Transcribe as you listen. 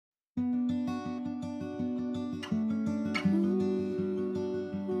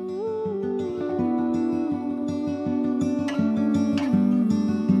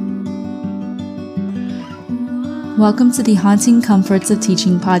Welcome to the Haunting Comforts of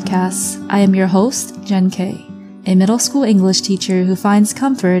Teaching podcast. I am your host, Jen K, a middle school English teacher who finds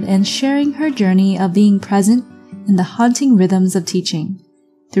comfort in sharing her journey of being present in the haunting rhythms of teaching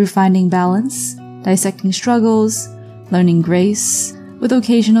through finding balance, dissecting struggles, learning grace, with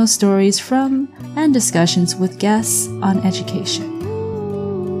occasional stories from and discussions with guests on education.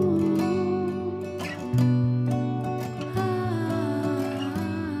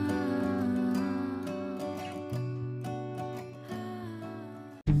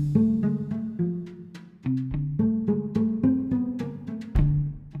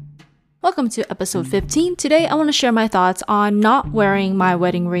 Welcome to episode 15. Today I want to share my thoughts on not wearing my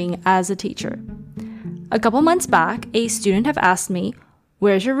wedding ring as a teacher. A couple months back, a student have asked me,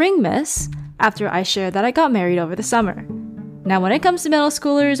 "Where's your ring, miss?" after I shared that I got married over the summer. Now when it comes to middle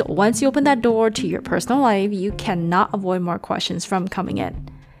schoolers, once you open that door to your personal life, you cannot avoid more questions from coming in.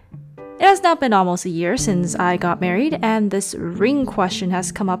 It has now been almost a year since I got married, and this ring question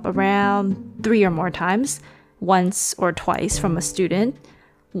has come up around 3 or more times, once or twice from a student,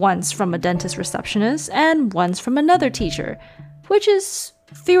 once from a dentist receptionist, and once from another teacher, which is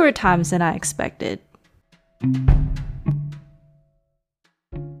fewer times than I expected.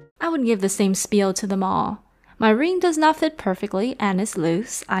 I would give the same spiel to them all. My ring does not fit perfectly and is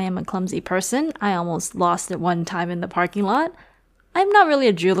loose. I am a clumsy person. I almost lost it one time in the parking lot. I'm not really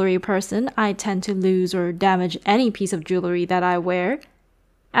a jewelry person. I tend to lose or damage any piece of jewelry that I wear.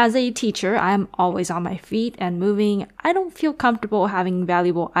 As a teacher, I am always on my feet and moving. I don't feel comfortable having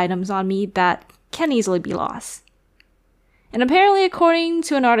valuable items on me that can easily be lost. And apparently, according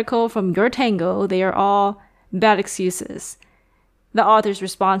to an article from Your Tango, they are all bad excuses. The author's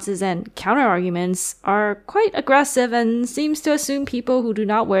responses and counter-arguments are quite aggressive and seems to assume people who do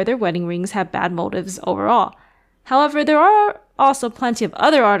not wear their wedding rings have bad motives overall. However, there are also plenty of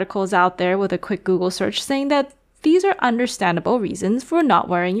other articles out there with a quick Google search saying that these are understandable reasons for not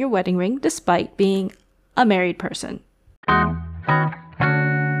wearing your wedding ring despite being a married person.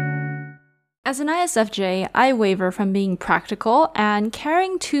 As an ISFJ, I waver from being practical and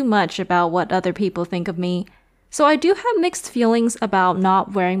caring too much about what other people think of me. So I do have mixed feelings about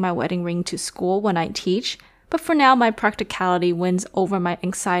not wearing my wedding ring to school when I teach, but for now my practicality wins over my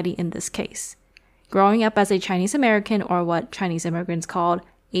anxiety in this case. Growing up as a Chinese American, or what Chinese immigrants called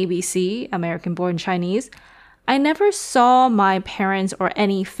ABC, American Born Chinese, I never saw my parents or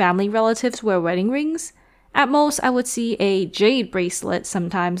any family relatives wear wedding rings. At most, I would see a jade bracelet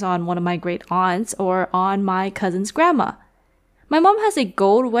sometimes on one of my great aunts or on my cousin's grandma. My mom has a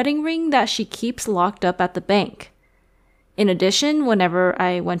gold wedding ring that she keeps locked up at the bank. In addition, whenever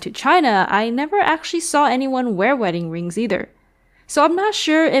I went to China, I never actually saw anyone wear wedding rings either. So I'm not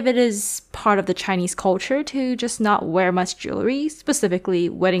sure if it is part of the Chinese culture to just not wear much jewelry, specifically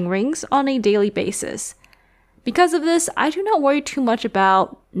wedding rings, on a daily basis. Because of this, I do not worry too much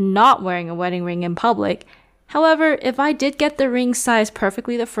about not wearing a wedding ring in public. However, if I did get the ring sized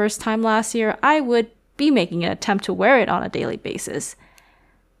perfectly the first time last year, I would be making an attempt to wear it on a daily basis.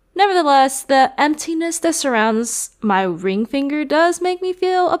 Nevertheless, the emptiness that surrounds my ring finger does make me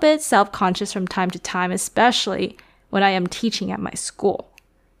feel a bit self-conscious from time to time, especially when I am teaching at my school.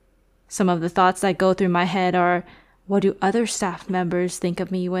 Some of the thoughts that go through my head are, what do other staff members think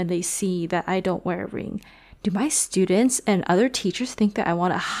of me when they see that I don't wear a ring? Do my students and other teachers think that I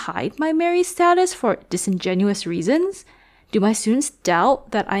want to hide my married status for disingenuous reasons? Do my students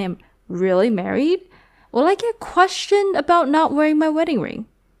doubt that I am really married? Will I get questioned about not wearing my wedding ring?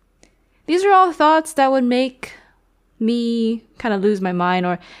 These are all thoughts that would make me kind of lose my mind,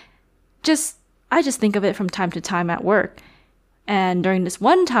 or I just think of it from time to time at work. And during this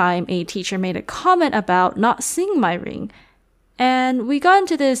one time, a teacher made a comment about not seeing my ring. And we got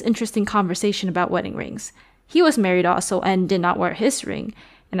into this interesting conversation about wedding rings. He was married also and did not wear his ring.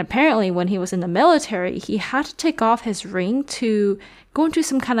 And apparently when he was in the military, he had to take off his ring to go into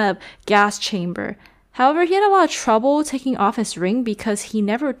some kind of gas chamber. However, he had a lot of trouble taking off his ring because he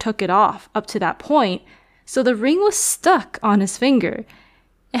never took it off up to that point. So the ring was stuck on his finger.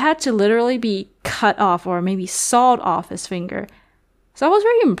 It had to literally be cut off or maybe sawed off his finger. So I was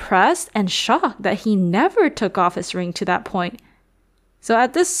very impressed and shocked that he never took off his ring to that point. So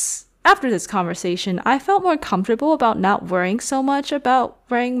after this conversation, I felt more comfortable about not worrying so much about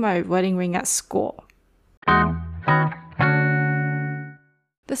wearing my wedding ring at school.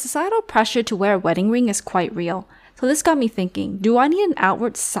 The societal pressure to wear a wedding ring is quite real. So this got me thinking, do I need an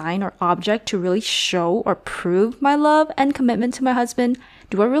outward sign or object to really show or prove my love and commitment to my husband?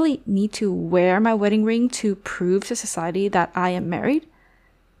 Do I really need to wear my wedding ring to prove to society that I am married?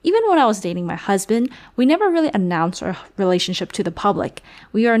 Even when I was dating my husband, we never really announced our relationship to the public.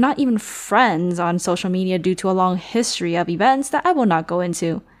 We are not even friends on social media due to a long history of events that I will not go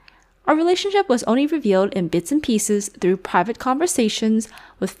into. Our relationship was only revealed in bits and pieces through private conversations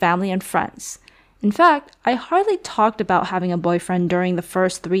with family and friends. In fact, I hardly talked about having a boyfriend during the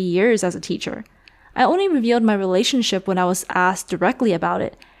first 3 years as a teacher. I only revealed my relationship when I was asked directly about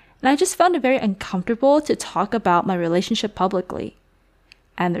it, and I just found it very uncomfortable to talk about my relationship publicly.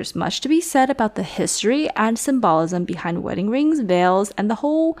 And there's much to be said about the history and symbolism behind wedding rings, veils, and the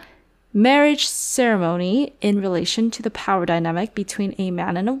whole marriage ceremony in relation to the power dynamic between a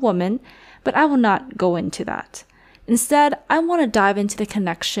man and a woman, but I will not go into that. Instead, I want to dive into the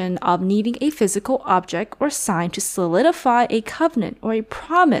connection of needing a physical object or sign to solidify a covenant or a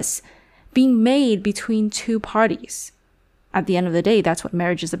promise being made between two parties. At the end of the day, that's what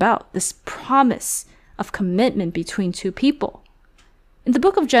marriage is about, this promise of commitment between two people. In the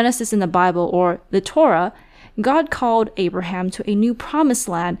book of Genesis in the Bible, or the Torah, God called Abraham to a new promised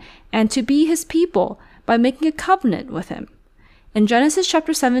land and to be his people by making a covenant with him. In Genesis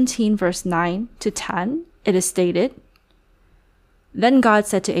chapter 17, verse 9 to 10, it is stated, "Then God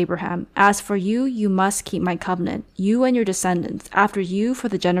said to Abraham, 'As for you, you must keep my covenant, you and your descendants after you for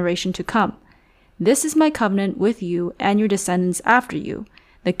the generation to come. This is my covenant with you and your descendants after you,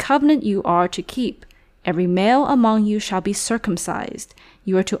 the covenant you are to keep. Every male among you shall be circumcised.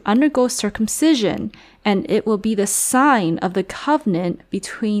 You are to undergo circumcision, and it will be the sign of the covenant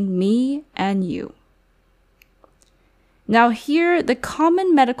between me and you.'" Now here, the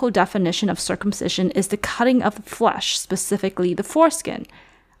common medical definition of circumcision is the cutting of the flesh, specifically the foreskin.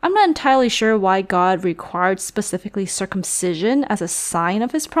 I'm not entirely sure why God required specifically circumcision as a sign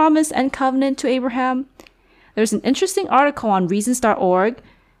of his promise and covenant to Abraham. There's an interesting article on reasons.org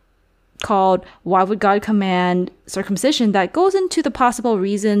called "Why Would God Command Circumcision?" that goes into the possible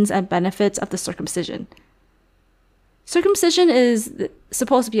reasons and benefits of the circumcision. Circumcision is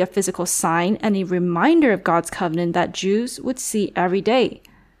supposed to be a physical sign and a reminder of God's covenant that Jews would see every day.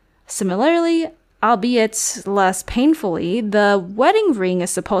 Similarly, albeit less painfully, the wedding ring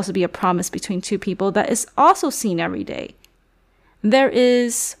is supposed to be a promise between two people that is also seen every day. There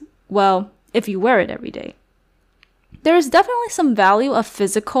is, well, if you wear it every day. There is definitely some value of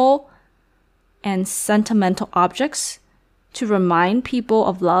physical and sentimental objects to remind people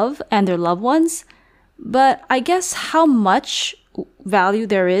of love and their loved ones, but I guess how much value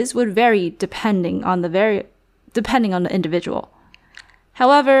there is would vary depending on the individual.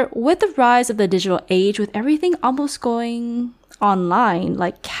 However, with the rise of the digital age, with everything almost going online,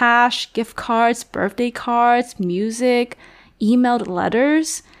 like cash, gift cards, birthday cards, music, emailed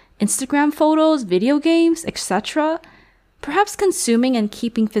letters, Instagram photos, video games, etc., perhaps consuming and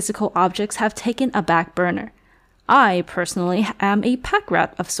keeping physical objects have taken a back burner. I personally am a pack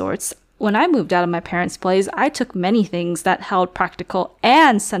rat of sorts. When I moved out of my parents' place, I took many things that held practical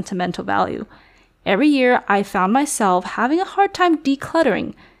and sentimental value. Every year, I found myself having a hard time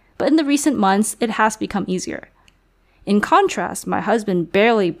decluttering, but in the recent months, it has become easier. In contrast, my husband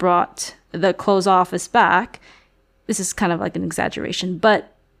barely brought the clothes office back. This is kind of like an exaggeration,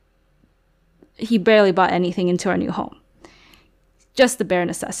 but he barely bought anything into our new home. Just the bare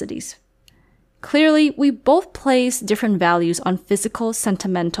necessities. Clearly, we both place different values on physical,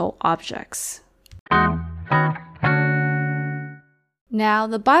 sentimental objects. Now,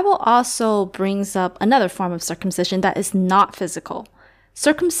 the Bible also brings up another form of circumcision that is not physical,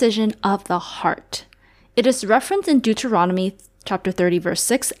 circumcision of the heart. It is referenced in Deuteronomy chapter 30, verse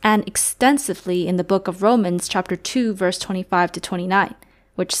 6, and extensively in the book of Romans chapter 2, verse 25 to 29,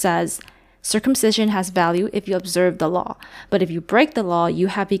 which says, "Circumcision has value if you observe the law, but if you break the law, you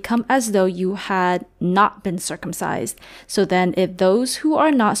have become as though you had not been circumcised. So then, if those who are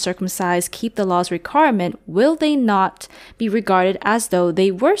not circumcised keep the law's requirement, will they not be regarded as though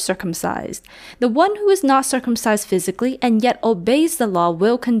they were circumcised? The one who is not circumcised physically and yet obeys the law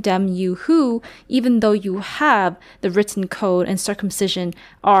will condemn you who, even though you have the written code and circumcision,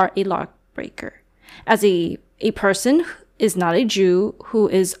 are a lawbreaker." As a person is not a Jew who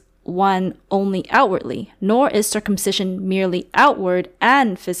is one only outwardly, nor is circumcision merely outward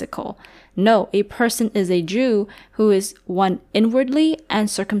and physical. No, a person is a Jew who is one inwardly, and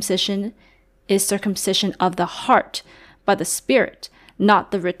circumcision is circumcision of the heart, by the Spirit, not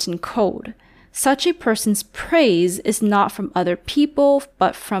the written code. Such a person's praise is not from other people,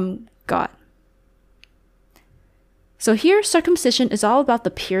 but from God. So here, circumcision is all about the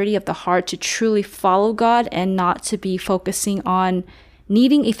purity of the heart to truly follow God and not to be focusing on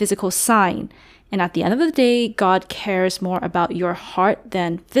needing a physical sign. And at the end of the day, God cares more about your heart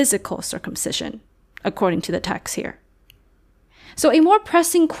than physical circumcision, according to the text here. So a more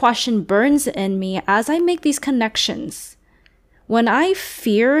pressing question burns in me as I make these connections. When I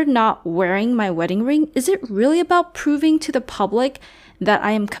fear not wearing my wedding ring, is it really about proving to the public that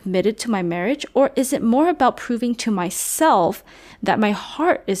I am committed to my marriage, or is it more about proving to myself that my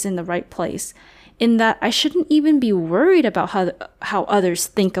heart is in the right place, in that I shouldn't even be worried about how others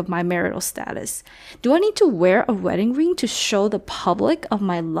think of my marital status? Do I need to wear a wedding ring to show the public of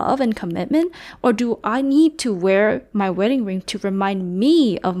my love and commitment, or do I need to wear my wedding ring to remind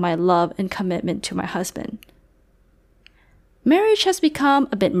me of my love and commitment to my husband? Marriage has become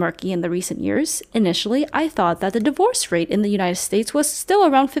a bit murky in the recent years. Initially, I thought that the divorce rate in the United States was still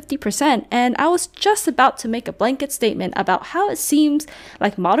around 50%, and I was just about to make a blanket statement about how it seems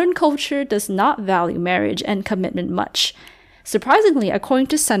like modern culture does not value marriage and commitment much. Surprisingly, according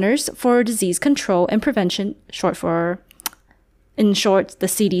to Centers for Disease Control and Prevention, in short, the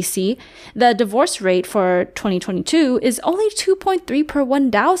CDC, the divorce rate for 2022 is only 2.3 per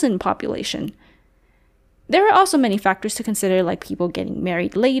 1,000 population. There are also many factors to consider, like people getting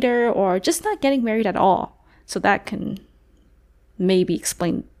married later or just not getting married at all. So that can maybe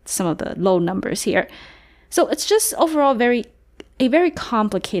explain some of the low numbers here. So it's just overall a very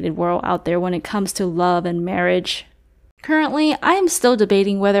complicated world out there when it comes to love and marriage. Currently, I am still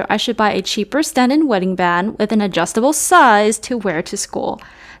debating whether I should buy a cheaper stand-in wedding band with an adjustable size to wear to school,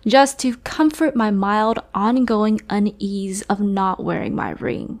 just to comfort my mild, ongoing unease of not wearing my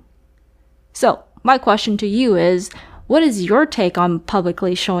ring. So, my question to you is, what is your take on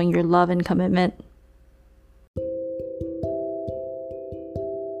publicly showing your love and commitment?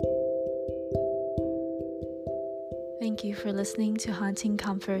 Thank you for listening to Haunting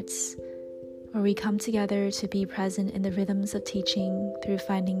Comforts, where we come together to be present in the rhythms of teaching through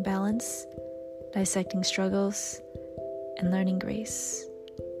finding balance, dissecting struggles, and learning grace.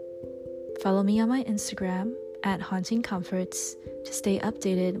 Follow me on my Instagram at Haunting Comforts to stay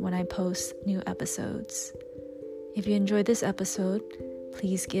updated when I post new episodes. If you enjoyed this episode,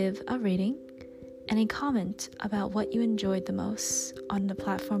 please give a rating and a comment about what you enjoyed the most on the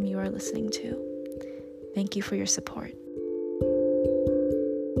platform you are listening to. Thank you for your support.